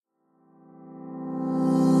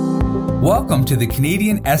Welcome to the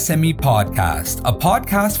Canadian SME Podcast, a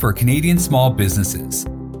podcast for Canadian small businesses.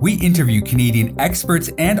 We interview Canadian experts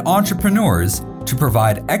and entrepreneurs to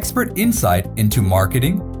provide expert insight into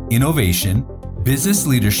marketing, innovation, business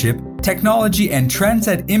leadership, technology, and trends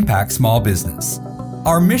that impact small business.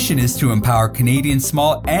 Our mission is to empower Canadian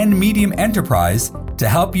small and medium enterprise to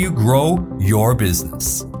help you grow your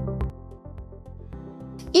business.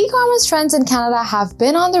 E-commerce trends in Canada have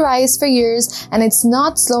been on the rise for years, and it's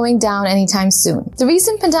not slowing down anytime soon. The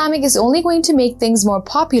recent pandemic is only going to make things more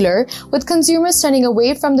popular, with consumers turning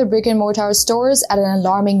away from the brick-and-mortar stores at an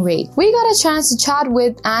alarming rate. We got a chance to chat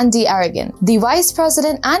with Anne D'Arrigan, the Vice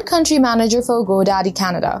President and Country Manager for GoDaddy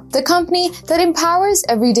Canada, the company that empowers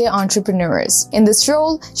everyday entrepreneurs. In this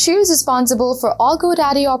role, she is responsible for all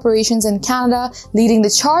GoDaddy operations in Canada, leading the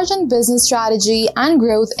charge on business strategy and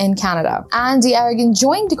growth in Canada. Anne D'Arrigan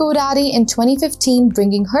joined GoDaddy in 2015,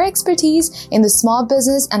 bringing her expertise in the small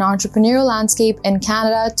business and entrepreneurial landscape in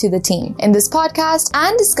Canada to the team. In this podcast,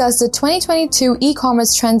 Anne discussed the 2022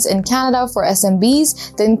 e-commerce trends in Canada for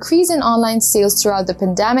SMBs, the increase in online sales throughout the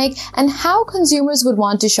pandemic, and how consumers would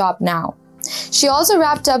want to shop now. She also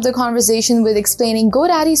wrapped up the conversation with explaining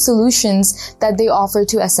GoDaddy solutions that they offer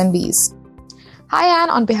to SMBs. Hi,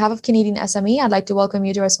 Anne. On behalf of Canadian SME, I'd like to welcome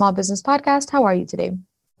you to our Small Business Podcast. How are you today?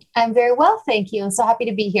 I'm very well, thank you. I'm so happy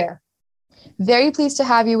to be here. Very pleased to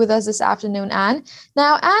have you with us this afternoon, Anne.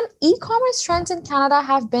 Now, Anne, e-commerce trends in Canada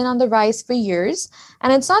have been on the rise for years,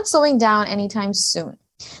 and it's not slowing down anytime soon.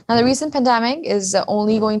 Now, the recent pandemic is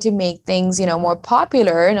only going to make things, more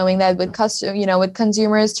popular, knowing that with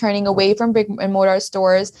consumers turning away from brick and mortar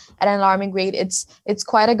stores at an alarming rate, it's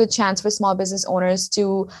quite a good chance for small business owners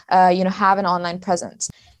to, have an online presence.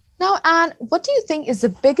 Now, Anne, what do you think is the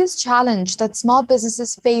biggest challenge that small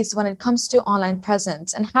businesses face when it comes to online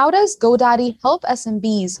presence? And how does GoDaddy help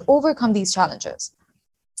SMBs overcome these challenges?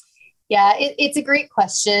 Yeah, it's a great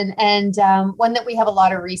question, and one that we have a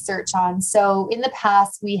lot of research on. So in the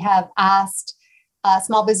past, we have asked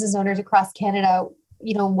small business owners across Canada,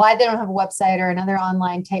 why they don't have a website or another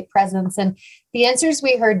online type presence. And the answers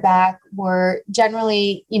we heard back were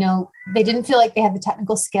generally, they didn't feel like they had the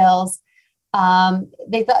technical skills.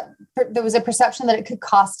 They thought there was a perception that it could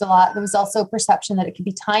cost a lot. There was also a perception that it could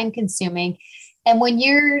be time consuming. And when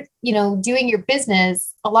you're, doing your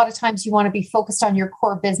business, a lot of times you want to be focused on your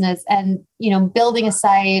core business and, building a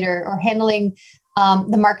site or handling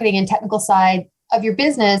the marketing and technical side of your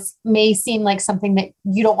business may seem like something that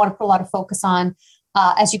you don't want to put a lot of focus on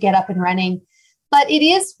as you get up and running. But it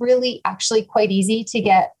is really actually quite easy to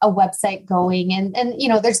get a website going. And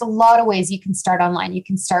there's a lot of ways you can start online. You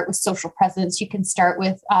can start with social presence. You can start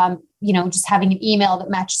with, just having an email that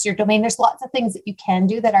matches your domain. There's lots of things that you can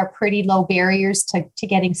do that are pretty low barriers to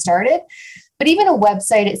getting started. But even a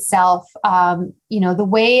website itself, the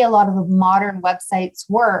way a lot of the modern websites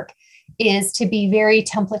work is to be very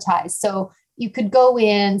templatized. So you could go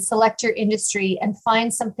in, select your industry, and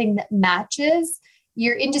find something that matches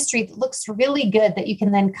your industry that looks really good that you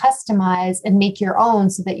can then customize and make your own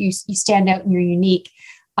so that you stand out and you're unique.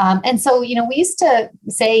 And so, we used to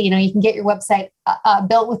say, you can get your website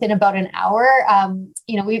built within about an hour.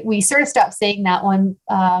 We sort of stopped saying that one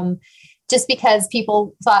just because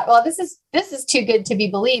people thought, well, this is too good to be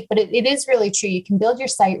believed, but it is really true. You can build your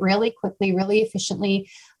site really quickly, really efficiently.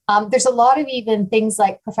 There's a lot of even things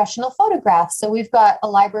like professional photographs. So we've got a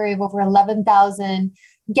library of over 11,000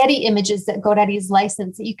 Getty images that GoDaddy's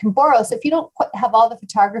licensed that you can borrow. So if you don't have all the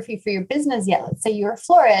photography for your business yet, let's say you're a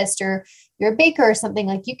florist or you're a baker or something,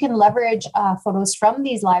 like you can leverage photos from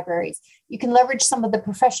these libraries. You can leverage some of the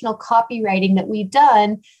professional copywriting that we've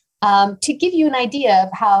done to give you an idea of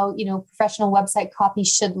how, professional website copy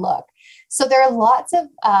should look. So there are lots of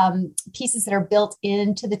pieces that are built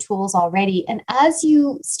into the tools already. And as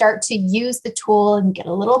you start to use the tool and get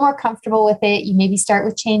a little more comfortable with it, you maybe start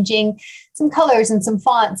with changing some colors and some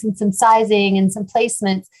fonts and some sizing and some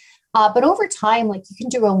placements. But over time, you can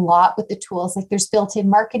do a lot with the tools. There's built-in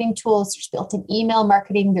marketing tools, there's built-in email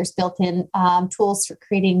marketing, there's built-in tools for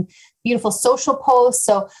creating beautiful social posts.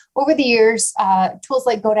 So over the years, tools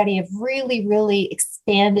like GoDaddy have really, really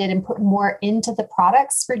expanded and put more into the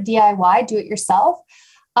products for DIY, do it yourself.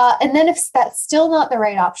 And then if that's still not the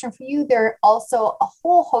right option for you, there are also a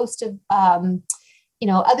whole host of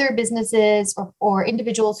other businesses or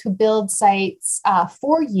individuals who build sites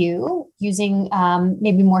for you using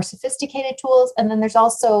maybe more sophisticated tools. And then there's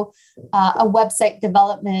also a website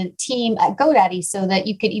development team at GoDaddy so that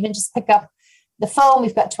you could even just pick up the phone.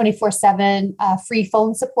 We've got 24/7 free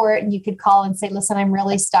phone support, and you could call and say, listen, I'm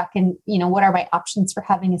really stuck, and what are my options for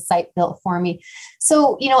having a site built for me?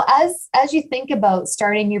 So, as you think about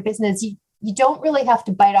starting your business, you don't really have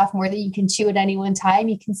to bite off more than you can chew at any one time.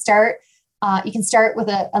 You can start with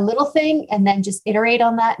a little thing and then just iterate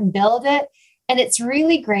on that and build it. And it's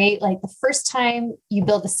really great. Like the first time you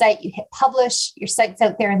build a site, you hit publish, your site's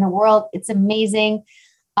out there in the world. It's amazing.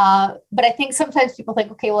 But I think sometimes people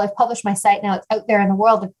think, okay, well, I've published my site. Now it's out there in the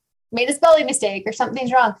world. I've made a spelling mistake or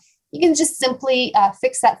something's wrong. You can just simply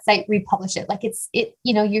fix that site, republish it. Like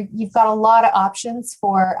you've got a lot of options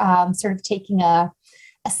for sort of taking a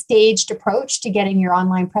staged approach to getting your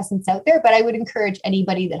online presence out there. But I would encourage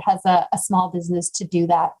anybody that has a small business to do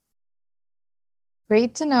that.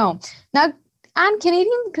 Great to know. Now, and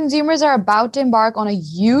Canadian consumers are about to embark on a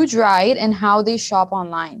huge ride in how they shop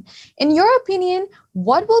online. In your opinion,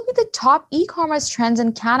 what will be the top e-commerce trends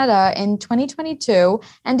in Canada in 2022?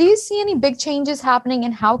 And do you see any big changes happening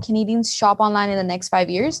in how Canadians shop online in the next 5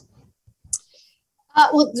 years?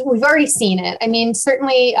 Well, we've already seen it. I mean,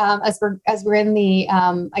 certainly as we're in the,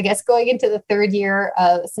 I guess, going into the third year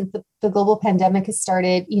since the global pandemic has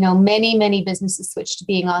started, many businesses switched to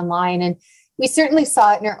being online. And we certainly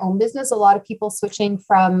saw it in our own business. A lot of people switching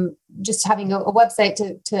from just having a website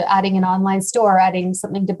to adding an online store, adding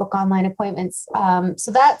something to book online appointments.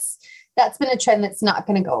 So that's been a trend that's not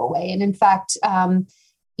going to go away. And in fact,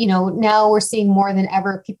 now we're seeing more than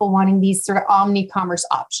ever people wanting these sort of omni-commerce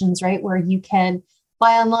options, right? Where you can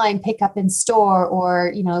buy online, pick up in store,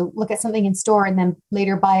 or, look at something in store and then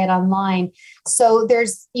later buy it online. So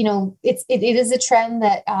there's, it is a trend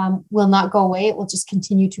that will not go away. It will just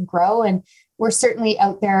continue to grow. And we're certainly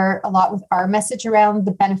out there a lot with our message around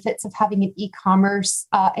the benefits of having an e-commerce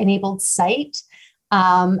enabled site.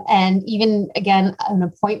 And even, again, an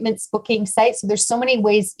appointments booking site. So there's so many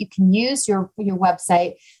ways you can use your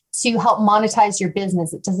website to help monetize your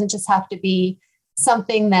business. It doesn't just have to be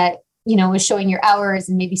something that, is showing your hours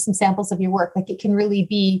and maybe some samples of your work. Like it can really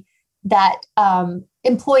be that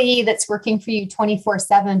employee that's working for you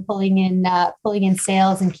 24/7, pulling in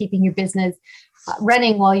sales and keeping your business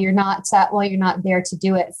running while you're not there to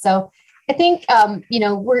do it. So I think,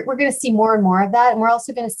 we're going to see more and more of that. And we're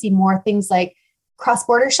also going to see more things like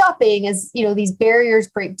cross-border shopping as, these barriers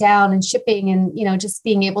break down and shipping and, just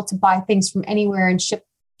being able to buy things from anywhere and ship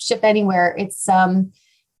anywhere. It's,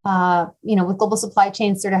 with global supply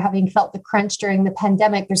chains sort of having felt the crunch during the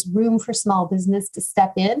pandemic, there's room for small business to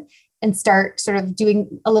step in and start sort of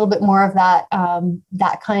doing a little bit more of that,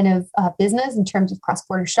 that kind of business in terms of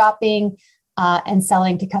cross-border shopping, and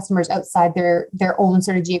selling to customers outside their own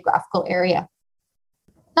sort of geographical area.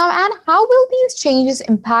 Now, Anne, how will these changes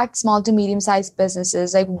impact small to medium-sized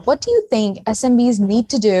businesses? Like, what do you think SMBs need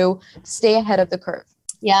to do to stay ahead of the curve?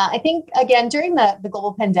 Yeah, I think, again, during the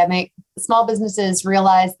global pandemic, small businesses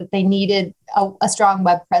realized that they needed a strong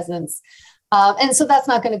web presence. And so that's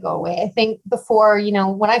not going to go away. I think before,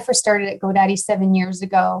 when I first started at GoDaddy 7 years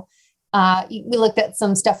ago, we looked at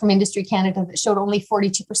some stuff from Industry Canada that showed only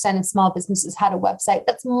 42% of small businesses had a website.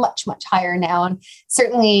 That's much, much higher now, and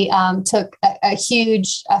certainly took a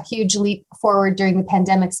huge leap forward during the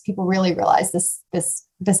pandemic. So people really realized this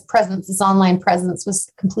presence, this online presence, was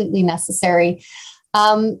completely necessary.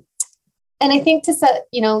 And I think to set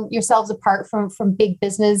yourselves apart from big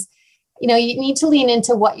business, you need to lean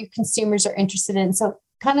into what your consumers are interested in. So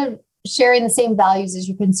kind of sharing the same values as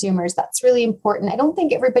your consumers. That's really important. I don't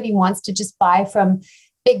think everybody wants to just buy from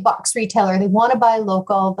big box retailer. They want to buy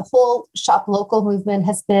local. The whole shop local movement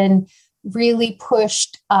has been really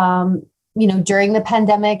pushed, during the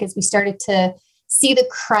pandemic as we started to see the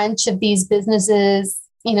crunch of these businesses,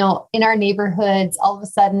 in our neighborhoods, all of a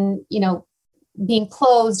sudden, being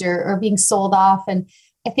closed or being sold off. And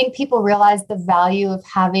I think people realize the value of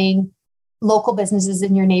having local businesses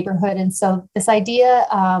in your neighborhood. And so this idea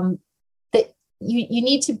that you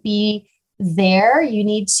need to be there, you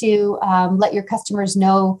need to let your customers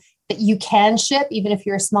know that you can ship, even if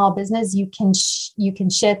you're a small business, you can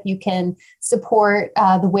ship, you can support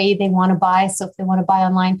the way they want to buy. So if they want to buy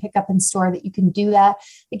online, pick up in store, that you can do that.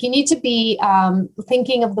 Like you need to be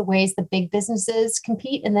thinking of the ways the big businesses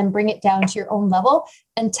compete and then bring it down to your own level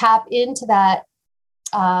and tap into that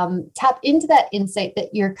insight that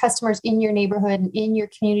your customers in your neighborhood and in your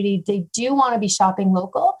community, they do want to be shopping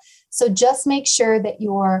local. So just make sure that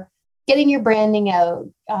you're getting your branding out,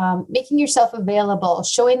 making yourself available,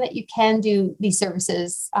 showing that you can do these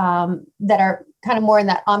services that are kind of more in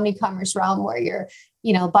that omni-commerce realm where you're,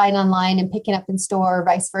 buying online and picking up in store or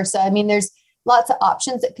vice versa. I mean, there's lots of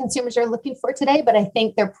options that consumers are looking for today, but I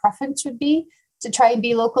think their preference would be to try and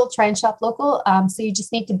be local, try and shop local. So you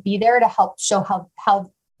just need to be there to help show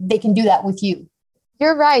how they can do that with you.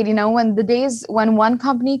 You're right. When the days when one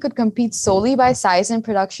company could compete solely by size and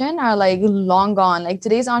production are like long gone. Like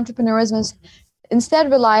today's entrepreneurs must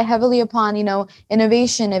instead rely heavily upon,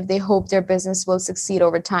 innovation if they hope their business will succeed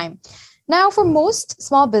over time. Now, for most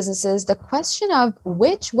small businesses, the question of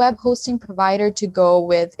which web hosting provider to go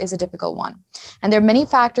with is a difficult one. And there are many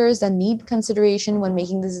factors that need consideration when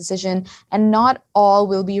making this decision, and not all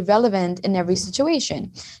will be relevant in every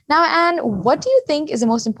situation. Now, Anne, what do you think is the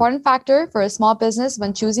most important factor for a small business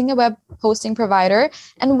when choosing a web hosting provider?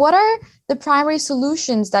 And what are the primary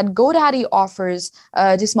solutions that GoDaddy offers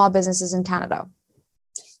to small businesses in Canada?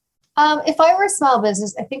 If I were a small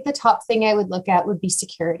business, I think the top thing I would look at would be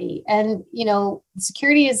security. And,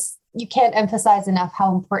 security is, you can't emphasize enough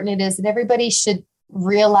how important it is, and everybody should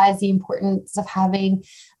realize the importance of having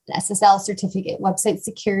an SSL certificate, website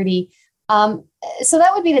security. So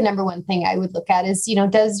that would be the number one thing I would look at is,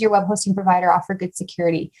 does your web hosting provider offer good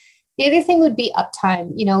security? The other thing would be uptime.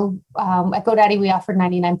 At GoDaddy, we offer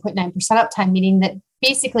 99.9% uptime, meaning that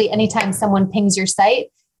basically anytime someone pings your site,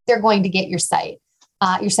 they're going to get your site.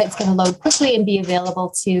 Your site's going to load quickly and be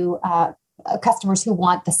available to customers who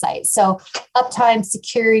want the site. So uptime,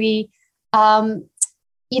 security,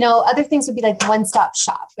 other things would be like one-stop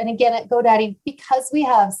shop. And again, at GoDaddy, because we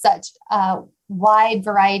have such a wide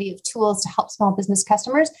variety of tools to help small business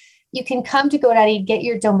customers, you can come to GoDaddy, get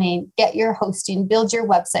your domain, get your hosting, build your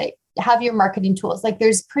website, have your marketing tools. Like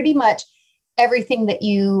there's pretty much everything that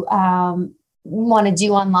you want to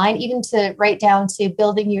do online, even to right down to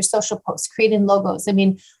building your social posts, creating logos. I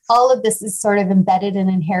mean, all of this is sort of embedded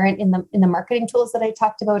and inherent in the marketing tools that I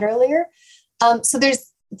talked about earlier. So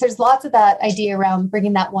there's lots of that idea around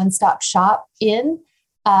bringing that one-stop shop in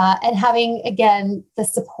and having, again, the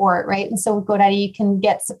support, right? And so with GoDaddy, you can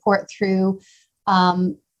get support through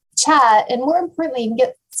chat, and more importantly, you can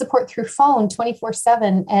get support through phone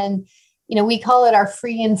 24/7. And, we call it our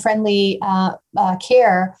free and friendly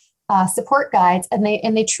care support guides, and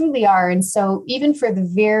they truly are. And so even for the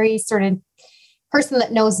very sort of person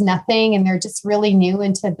that knows nothing and they're just really new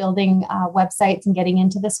into building websites and getting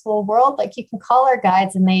into this whole world, like you can call our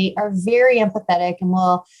guides and they are very empathetic and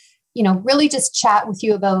will, really just chat with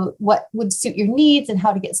you about what would suit your needs and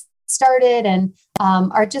how to get started, and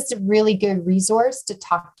are just a really good resource to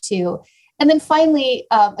talk to. And then finally,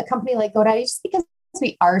 a company like GoDaddy, just because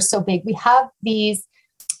we are so big, we have these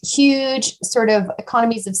huge sort of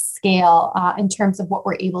economies of scale in terms of what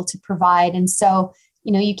we're able to provide. And so,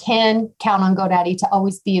 you can count on GoDaddy to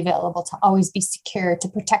always be available, to always be secure, to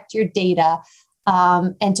protect your data,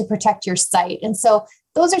 and to protect your site. And so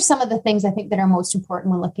those are some of the things I think that are most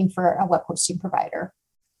important when looking for a web hosting provider.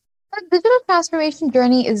 The digital transformation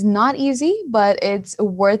journey is not easy, but it's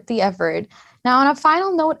worth the effort. Now, on a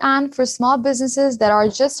final note, Anne, for small businesses that are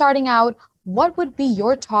just starting out, what would be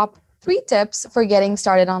your top 3 tips for getting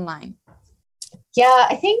started online? Yeah,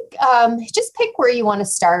 I think just pick where you want to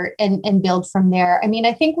start and build from there. I mean,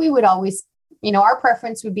 I think we would always, our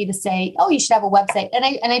preference would be to say, oh, you should have a website. And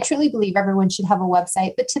I truly believe everyone should have a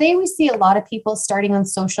website. But today we see a lot of people starting on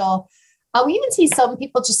social. We even see some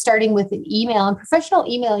people just starting with an email, and professional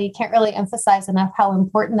email. You can't really emphasize enough how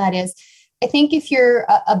important that is. I think if you're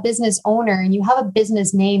a business owner and you have a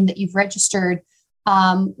business name that you've registered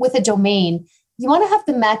with a domain, you want to have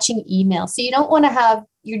the matching email. So you don't want to have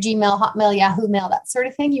your Gmail, Hotmail, Yahoo Mail, that sort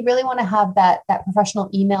of thing. You really want to have that professional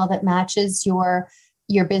email that matches your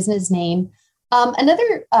business name.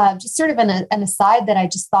 Another, just sort of an aside that I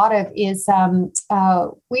just thought of is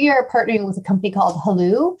we are partnering with a company called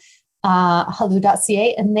Heloo,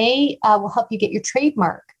 heloo.ca, and they will help you get your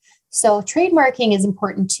trademark. So trademarking is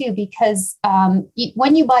important too, because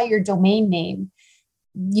when you buy your domain name,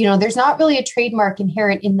 there's not really a trademark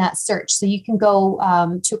inherent in that search. So you can go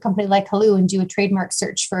to a company like Heloo and do a trademark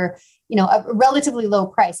search for, a relatively low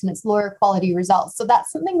price, and it's lower quality results. So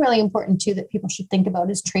that's something really important too that people should think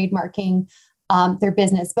about, is trademarking their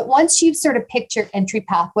business. But once you've sort of picked your entry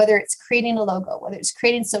path, whether it's creating a logo, whether it's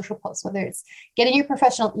creating social posts, whether it's getting your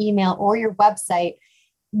professional email or your website,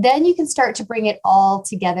 then you can start to bring it all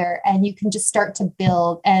together and you can just start to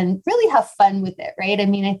build and really have fun with it, right? I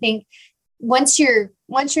mean, I think once you're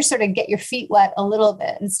sort of get your feet wet a little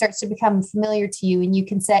bit and it starts to become familiar to you, and you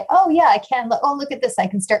can say, oh yeah, I can look at this. I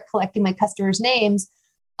can start collecting my customers' names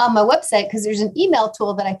on my website because there's an email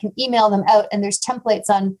tool that I can email them out, and there's templates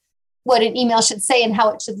on what an email should say and how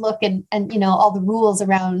it should look, and all the rules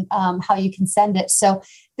around how you can send it. So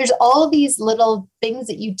there's all these little things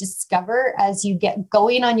that you discover as you get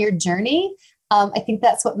going on your journey. I think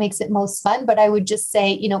that's what makes it most fun. But I would just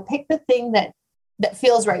say, pick the thing that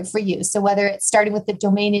feels right for you. So whether it's starting with the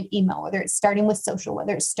domain and email, whether it's starting with social,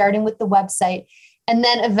 whether it's starting with the website, and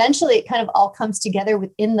then eventually it kind of all comes together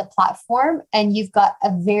within the platform, and you've got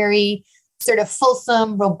a very sort of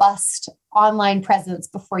fulsome, robust online presence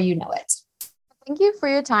before you know it. Thank you for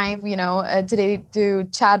your time, today to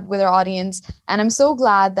chat with our audience. And I'm so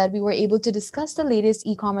glad that we were able to discuss the latest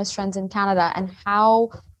e-commerce trends in Canada and how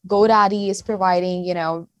GoDaddy is providing,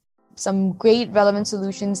 some great relevant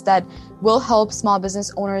solutions that will help small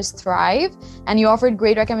business owners thrive. And you offered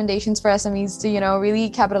great recommendations for SMEs to, really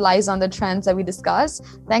capitalize on the trends that we discussed.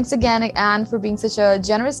 Thanks again, Anne, for being such a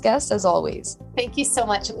generous guest as always. Thank you so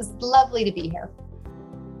much. It was lovely to be here.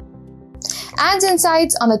 Anne's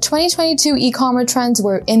insights on the 2022 e-commerce trends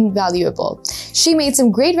were invaluable. She made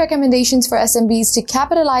some great recommendations for SMBs to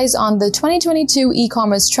capitalize on the 2022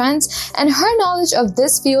 e-commerce trends, and her knowledge of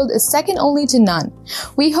this field is second only to none.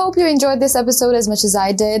 We hope you enjoyed this episode as much as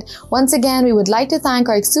I did. Once again, we would like to thank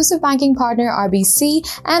our exclusive banking partner, RBC,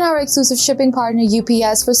 and our exclusive shipping partner,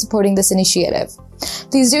 UPS, for supporting this initiative.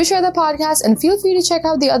 Please do share the podcast and feel free to check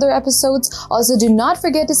out the other episodes. Also, do not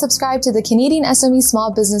forget to subscribe to the Canadian SME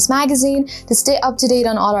Small Business Magazine to stay up to date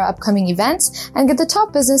on all our upcoming events and get the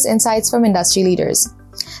top business insights from industry leaders.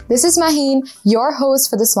 This is Maheen, your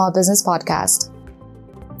host for the Small Business Podcast.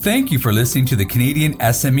 Thank you for listening to the Canadian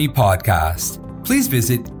SME Podcast. Please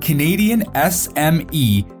visit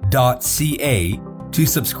canadiansme.ca to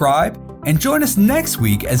subscribe and join us next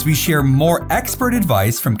week as we share more expert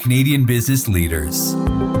advice from Canadian business leaders.